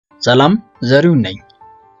ሰላም ዘሪው ነኝ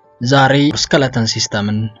ዛሬ skeletal system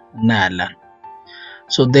እናያለን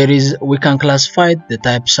so we can classify the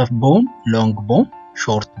types of bone long bone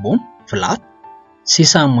short bone flat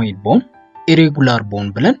sesamoid bone irregular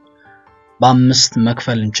bone ብለን በአምስት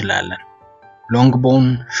መክፈል እንችላለን long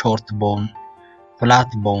bone short bone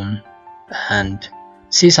flat bone and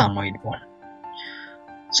sesamoid bone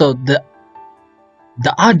so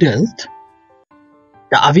the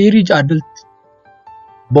average adult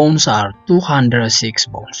bones are 206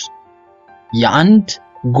 bones የአንድ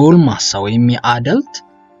ጎልማሳ ወይም የአደልት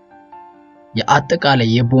የአጠቃላይ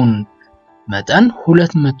የቦን መጠን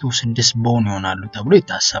 206 ቦን ይሆናሉ ተብሎ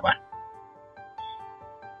ይታሰባል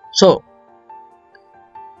so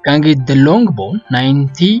can get the long bone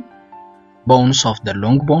 90 bones of the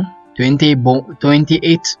long bone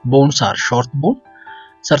 28 bones are short bone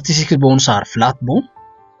 36 bones are flat bone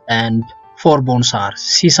and 4 bones are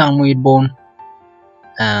sesamoid bone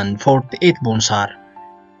and 48 bones are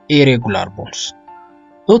irregular bones.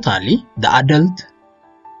 Totally, the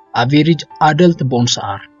average adult bones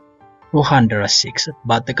are 206.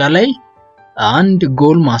 በአጠቃላይ አንድ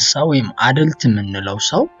ጎልማሳ ወይም አደልት የምንለው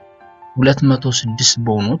ሰው 206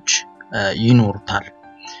 ቦኖች ይኖሩታል.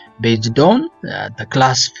 Based on the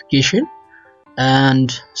classification and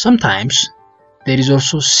sometimes there is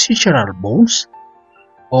also sacral bones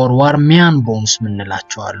or Warmian bones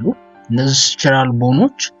የምንላቸው አሉ. These sacral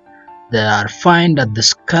bones they are found at the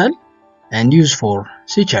skull and used for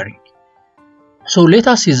suturing. So let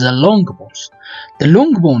us see the long bones. The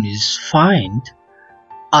long bone is found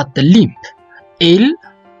at the limb. L.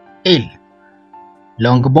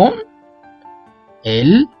 Long bone.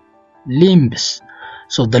 L. Limbs.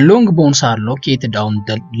 So the long bones are located on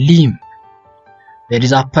the limb. There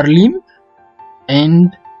is upper limb and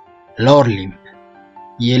lower limb.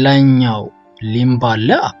 የላይኛው limb አለ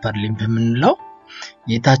upper limb የምንለው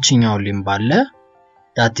የታችኛው limb አለ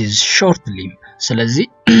that is short limb ስለዚህ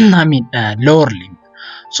lower limb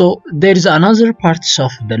so there is another parts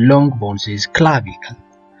of the long bones is clavicle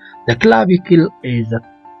the clavicle is a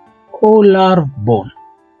collar bone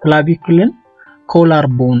clavicle collar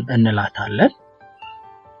bone እንላታለን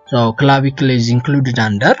so clavicle is included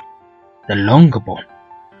under the long bone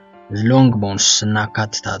the long bones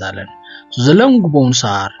እናካትታታለን so the long bones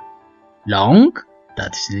are long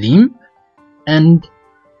that is limb and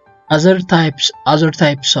other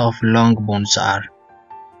types of long bones are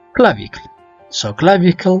clavicle so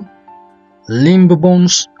clavicle limb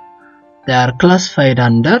bones they are classified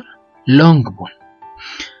under long bone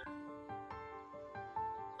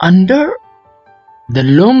under the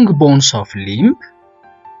long bones of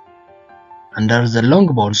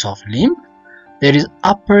limb there is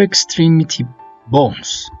upper extremity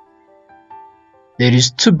bones there is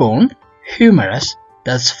two bone humerus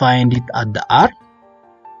that's find it at the arm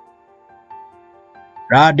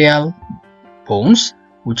radial bones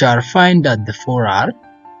which are found at the forearm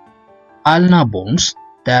ulna bones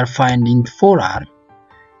they are found in the forearm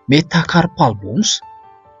metacarpal bones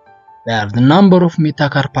there the number of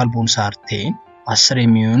metacarpal bones are 10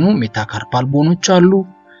 የሚሆኑ metacarpal bones አሉ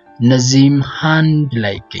እነዚህም hand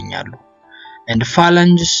ላይ ይገኛሉ and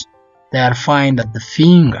phalanges they are found at the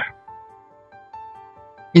finger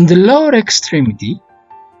in the lower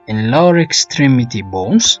extremity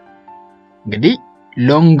bones እንግዲህ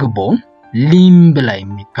long bone limb ላይ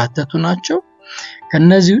የሚካተቱ ናቸው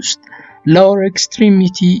ከነዚህ ውስጥ lower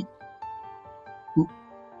extremity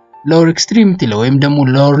ወይም ደግሞ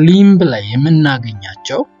lower limb ላይ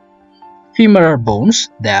የምናገኛቸው femoral bones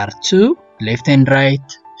there are two left and right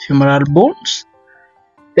femoral bones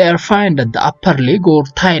they are found at the upper leg or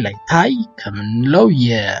thigh ላይ thigh ከምንለው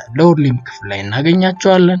የlower limb ክፍል ላይ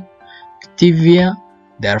እናገኛቸዋለን tibia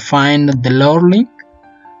they are found at the lower leg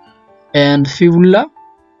and fibula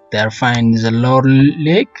they are found in the lower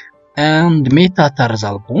leg and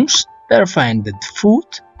metatarsal bones they are found at the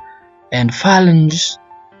foot and phalanges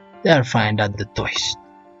they are found at the toes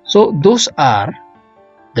so those are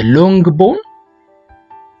the long bone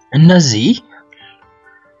እነዚህ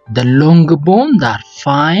the long bone that are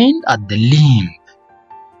found at the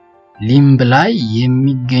limb ላይ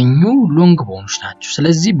የሚገኙ long bones ናቸው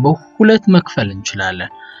ስለዚህ በሁለት መክፈል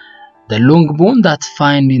እንችላለን the long bone that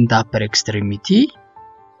find in the upper extremity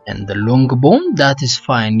and the long bone that is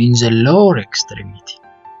found in the lower extremity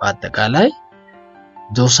በአጠቃላይ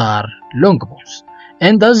those are long bones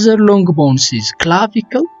and the other long bones is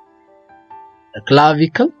clavicle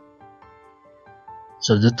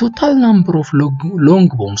so the total number of long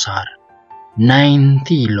bones are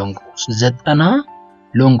 90 long bones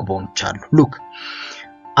 90 long bones አሉ look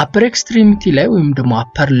upper extremity ላይ ወይም ደግሞ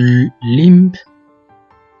upper limb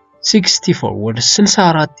 64 ወደ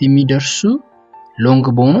 64 የሚደርሱ ሎንግ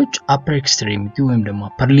ቦኖች upper extremity ወይም ደግሞ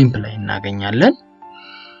upper limb ላይ እናገኛለን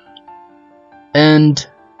and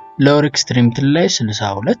lower extremity ላይ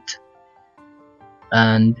 62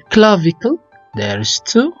 and clavicle there is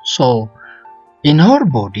 2 so in our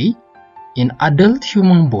body in adult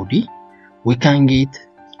human body we can get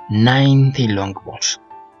 90 long bones.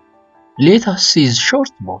 Let us see the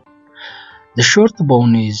short bone. The short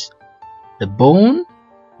bone is the bone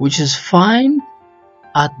which is found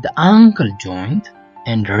at the ankle joint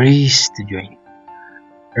and wrist joint.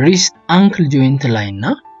 Wrist ankle joint ላይ እና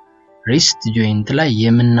wrist joint ላይ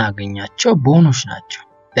የምናገኛቸው ቦኖች ናቸው.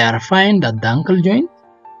 They are found at the ankle joint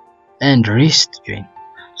and wrist joint.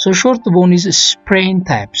 So short bone is a sprain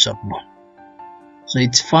types of bone. So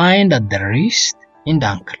it's found at the wrist and the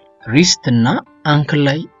ankle. Wrist እና ankle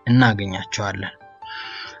ላይ እናገኛቸዋለን.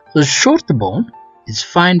 So short bone is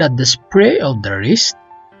found at the spray of the wrist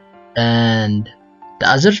and the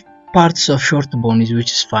other parts of short bone is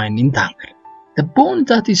which is found in the ankle. The bone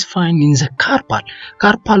that is found in the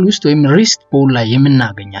carpal ውስጥ ወይም wrist bone ላይ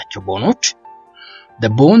የምናገኛቸው ቦኖች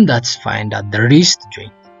the bone that's found at the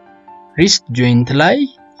wrist joint ላይ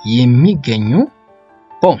የሚገኙ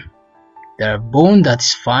bone. The bone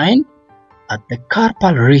that's found at the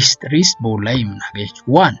carpal wrist bone ላይ የምናገኛቸው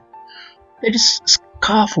 1 there is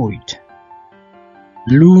scaphoid,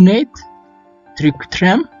 lunate,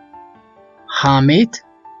 triquetrum, hamate,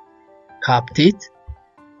 captate,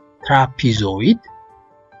 trapezoid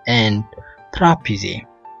and trapezium.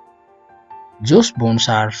 Those bones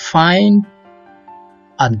are found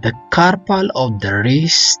at the carpal of the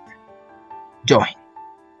wrist joint.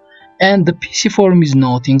 And the pisiform is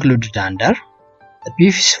not included under. The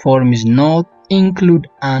pisiform is not included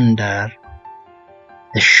under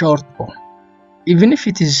the short bone. Even if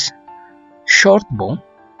it is short bone,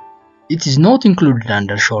 it is not included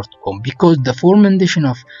under short bone because the formation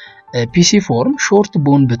of pisiform short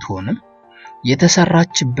bone ብትሆንም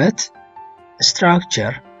የተሰራችበት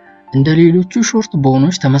structure እንደ ሌሎቹ short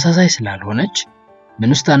bones ተመሳሳይ ስላልሆነች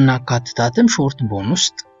ምን ውስጥ አናካትታትም short bone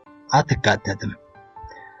ውስጥ አትካተትም.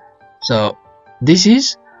 So this is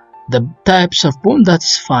the types of bone that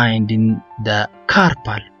is found in the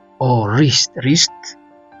carpal or wrist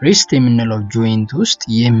የምንለው joint ውስጥ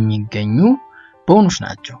የሚገኙ ቦኖች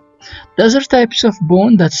ናቸው. The other types of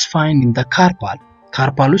bone that is found in the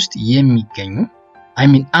carpal ውስጥ የሚገኙ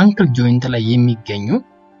ankle joint ላይ የሚገኙ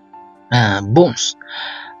bones.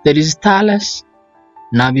 There is talus,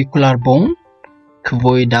 navicular bone,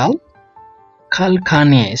 cuboidal,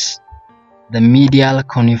 calcaneus, the medial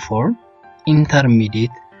cuneiform,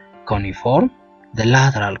 intermediate cuneiform, the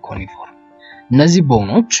lateral cuneiform. እነዚህ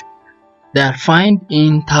ቦኖች they are found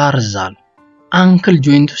in tarsal ankle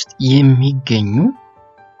joint ውስጥ የሚገኙ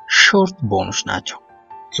short bones ናቸው.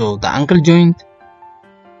 So the ankle joint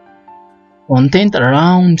contains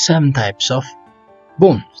around 7 types of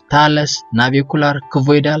bones: talus, navicular,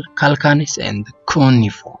 cuboidal, calcaneus and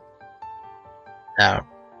cuneiform.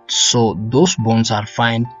 So those bones are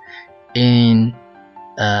found in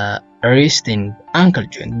wrist and ankle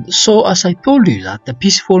joint. So as I told you that the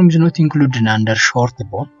pisiform is not included under short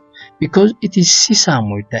bone because it is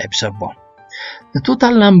sesamoid types of bone. The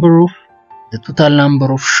total number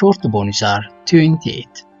of short bones are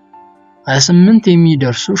 28. 28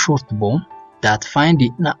 የሚደርሱ short bone that find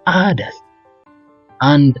in adult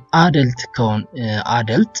and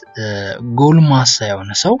adult ጎልማሳ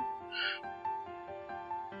የሆነ ሰው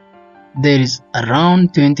there is around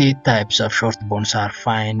 28 types of short bones are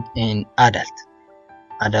found in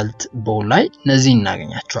adult bone ላይ እነዚህ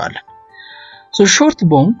እናገኛቸዋለን. So short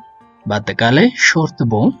bone በአጠቃላይ short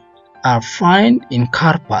bone are found in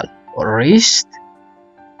carpal or wrist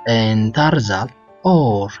and tarsal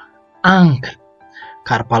or ankle.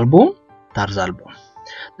 Carpal bone, tarsal bone.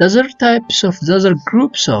 The other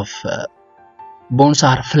groups of bones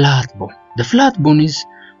are flat bone. The flat bone is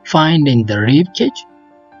found in the rib cage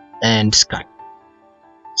and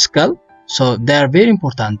skull. So they are very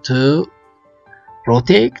important to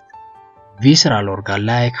protect visceral organ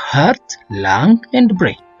like heart, lung and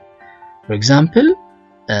brain. For example,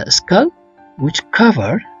 skull which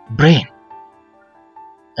cover brain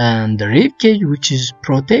and the rib cage which is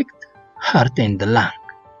protect heart and the lung.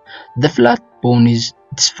 The flat bone is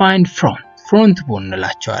found front bone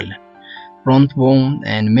እንላቸዋለን. Front bone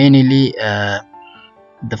and mainly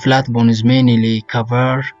the flat bone is mainly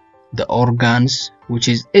cover the organs which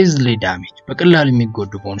is easily damaged. በቀላሉ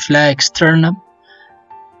የሚጎዱ bones like sternum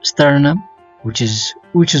which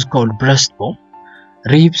is called breastbone,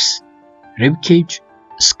 ribs, rib cage,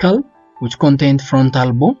 skull which contains frontal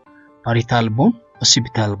bone, parietal bone,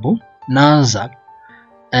 occipital bone, nasal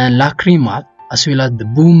and lacrimal as well as the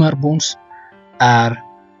boomer bones are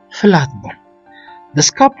flat bone. The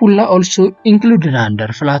scapula also included under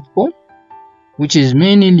flat bone, which is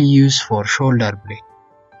mainly used for shoulder blade.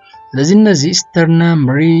 ለዚህ እነዚህ sternum,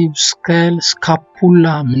 ribs, skull,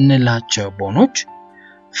 scapula ምንላቸው ቦኖች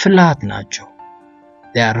flat ናቸው.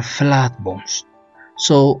 They are flat bones.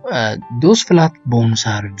 So those flat bones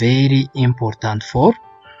are very important for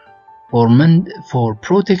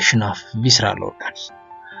protection of visceral organs.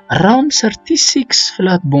 Around 36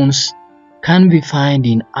 flat bones can be found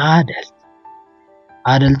in adult.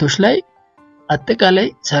 Adults ላይ አጠቃላይ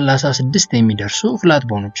 36 የሚደርሱ flat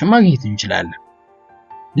bones ማግኘት እንችላለን.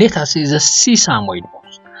 Let us see the sesamoid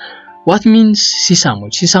bones. What means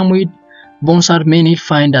sesamoid? Sesamoid bones are mainly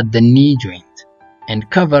found at the knee joint and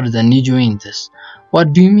cover the knee joints. What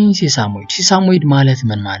do you mean sesamoid? Sesamoid ማለት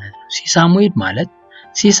ምን ማለት ነው? Sesamoid ማለት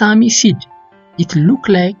sesame seed. It look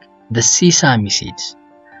like the sesame seeds.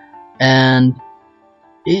 And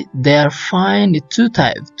they are found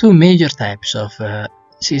two major types of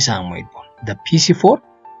sesamoid bone, the PC4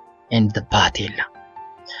 and the patella.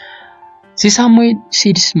 Sesamoid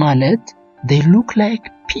seeds ማለት they look like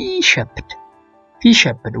pea-shaped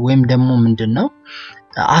ወይም ደግሞ ምንድነው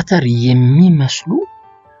አተር የሚመስሉ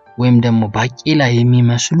ወይም ደግሞ ባቄላ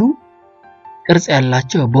የሚመስሉ ቅርጽ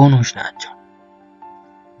ያላቸው ቦኖች ናቸው.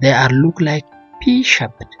 They are look like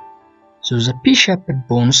pea-shaped. So the pea-shaped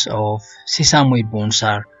bones of sesamoid bones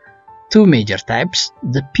are two major types,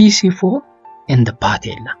 the PC4 and the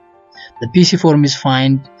patella. The PC4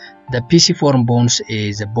 bones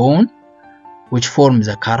is a bone which forms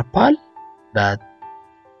the carpal, but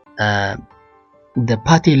the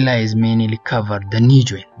patella is mainly covered the knee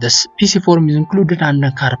joint. The PC4 is included under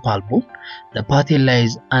carpal bone. The patella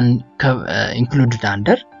is included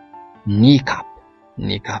under kneecap.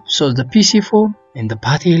 So the PC4 and the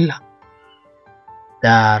patella,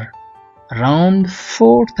 there are around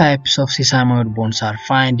 4 types of sesamoid bones are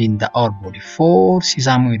found in our body. 4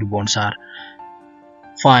 sesamoid bones are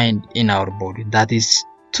found in our body. That is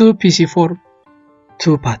 2 PC4,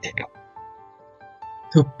 2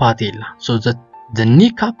 patella. So the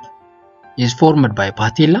kneecap is formed by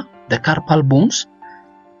patella. The carpal bones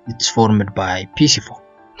it's formed by PC4.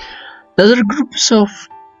 The other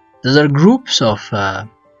groups of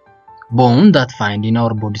bone that find in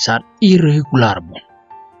our bodies are irregular bone.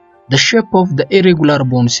 The shape of the irregular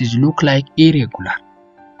bones is look like irregular.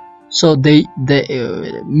 So they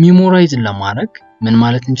memorize ለማድረግ ምን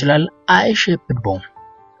ማለት እንችላለን? eye shaped bone,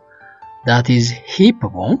 that is hip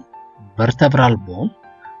bone, vertebral bone,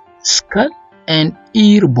 skull and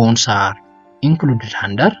ear bones are included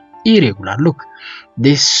under irregular. Look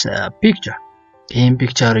this picture. In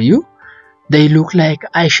picture they look like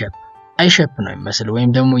eye shape ነው የሚመስል ወይም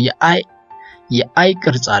ደግሞ የአይ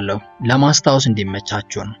ቅርጽ አለው ለማስታወስ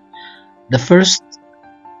እንዲመቻቸው ነው.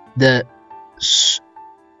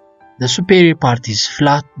 The superior part is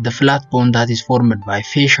flat, the flat bone that is formed by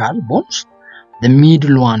facial bones. The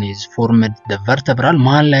middle one is formed the vertebral,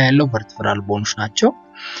 መሃል ላይ ያለው vertebral bones ናቸው.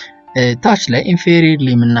 ታች ላይ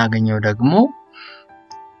inferiorly የምናገኘው ደግሞ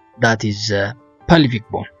that is pelvic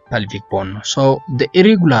bone ነው. So the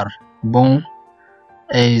irregular bone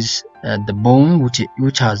is the bone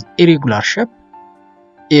which has irregular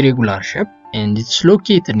shape and it's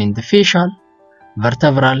located in the facial,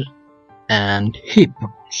 vertebral and hip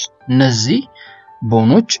bones. እነዚህ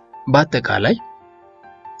ቦኖች በአጠቃላይ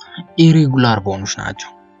irregular bones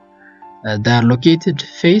ናቸው. They are located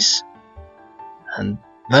face and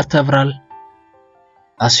vertebral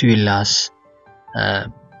as well as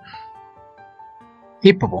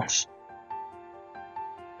hip bones.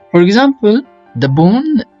 For example, the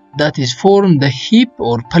bone that is formed the hip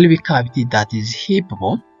or pelvic cavity, that is hip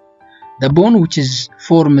bone. The bone which is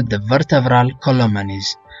formed the vertebral column is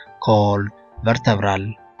called vertebral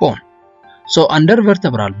bone. So under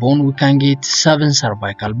vertebral bone we can get 7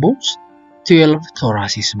 cervical bones, 12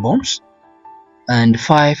 thoracic bones and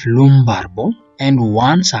 5 lumbar bone and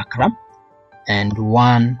 1 sacrum and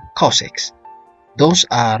 1 coccyx. Those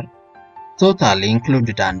are totally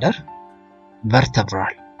included under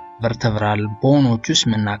vertebral bones ውስጥ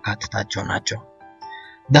ምናካትታቸው ናቸው.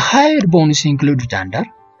 The hyoid bone is included under,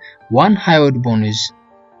 1 hyoid bone is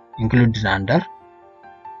included under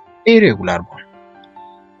irregular bone.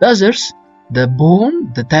 The others,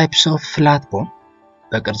 the types of flat bone,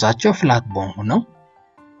 በቅርጻቸው flat bone ሆነው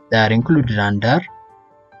they are included under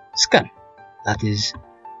skull, that is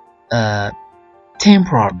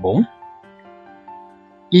temporal bone,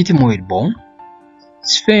 ethmoid bone,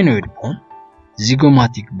 sphenoid bone,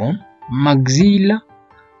 zygomatic bone, maxilla,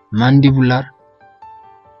 mandibular,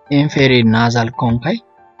 inferior nasal conchae,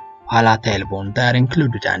 palatine bone that are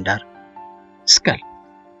included under skull.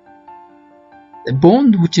 The bone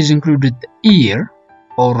which is included the ear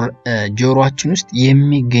or ጆሮአችን ውስጥ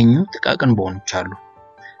የሚገኙ ጥቃቅን ቦኖች አሉ.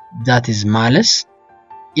 That is malleus,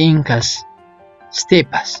 incus,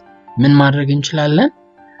 stapes. ምን ማድረግ እንችላለን?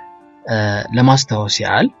 ለማስተዋወስ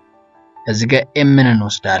ያህል እዚህ ጋር m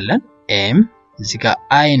እንወስዳለን m እዚህ ጋር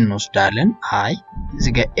i እንወስዳለን i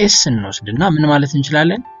እዚህ ጋር s እንወስድና ምን ማለት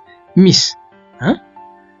እንችላለን? ሚስ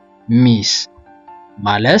ሚስ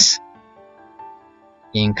malleus,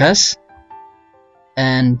 incus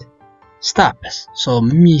and stapes. So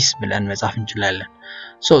mis ብለን መጻፍ እንችላለን.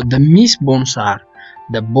 So the mis bones are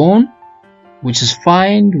the bone which is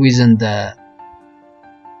found within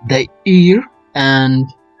the ear and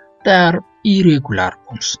they are irregular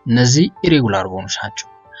bones. እነዚህ irregular bones ናቸው.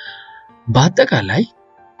 በአጠቃላይ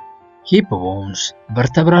hip bones,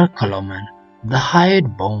 vertebral column, the head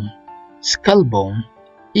bone, skull bone,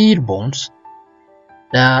 ear bones,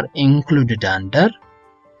 they are included under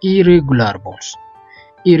irregular bones.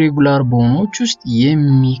 irregular bones ውስጥ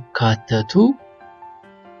የሚካተቱ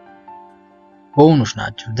bones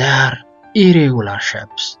ናቸው. They are irregular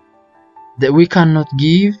shapes. That we cannot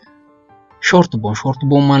give short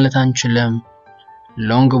bone ማለት አንችልም,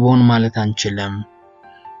 long bone ማለት አንችልም.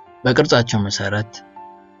 በቅርጻቸው መሰረት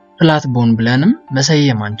flat bone ብለንም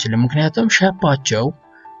መሰየም አንችልም ምክንያቱም ሼፓቸው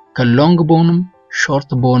ከሎንግ ቦንም short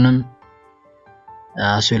boneም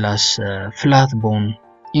as well as flat bone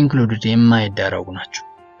included የማይደረጉ ናቸው.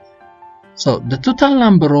 So the total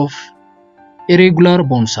number of irregular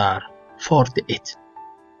bones are 48.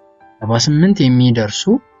 48 የሚደርሱ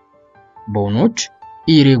ቦኖች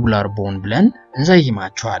irregular bone ብለን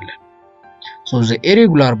እንሰይማቸዋለን. So the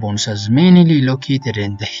irregular bones are mainly located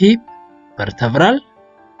in the hip, vertebral,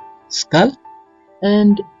 skull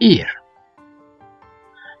and ear.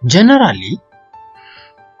 Generally,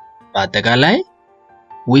 በአጠቃላይ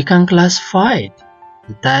we can classify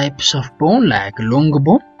the types of bone like long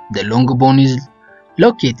bone. The long bone is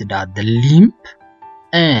located at the limb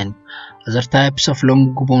and other types of long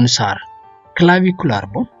bones are clavicular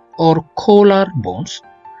bone or collar bones,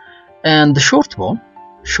 and the short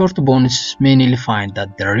bone is mainly found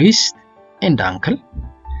at the wrist and ankle.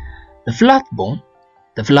 The flat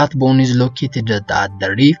bone is located at the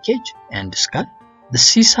rib cage and skull. The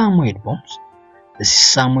sesamoid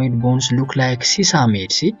bones look like sesame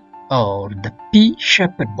seed or the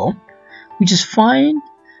P-shaped bone, which is found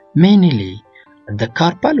mainly at the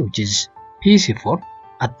carpal, which is PC4,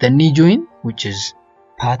 at the knee joint, which is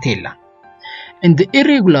patella. And the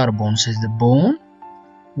irregular bones is the bone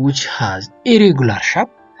which has irregular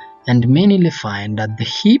shape and mainly found at the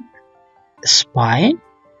hip, spine,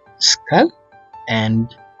 skull and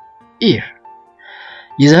ear.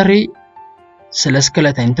 የዛሬ ስለ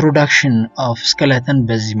skeleton introduction of skeleton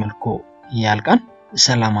በዚህ መልኩ ያልቃል።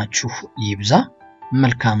 ሰላማችሁ ይብዛ።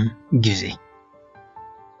 መልካም ጊዜ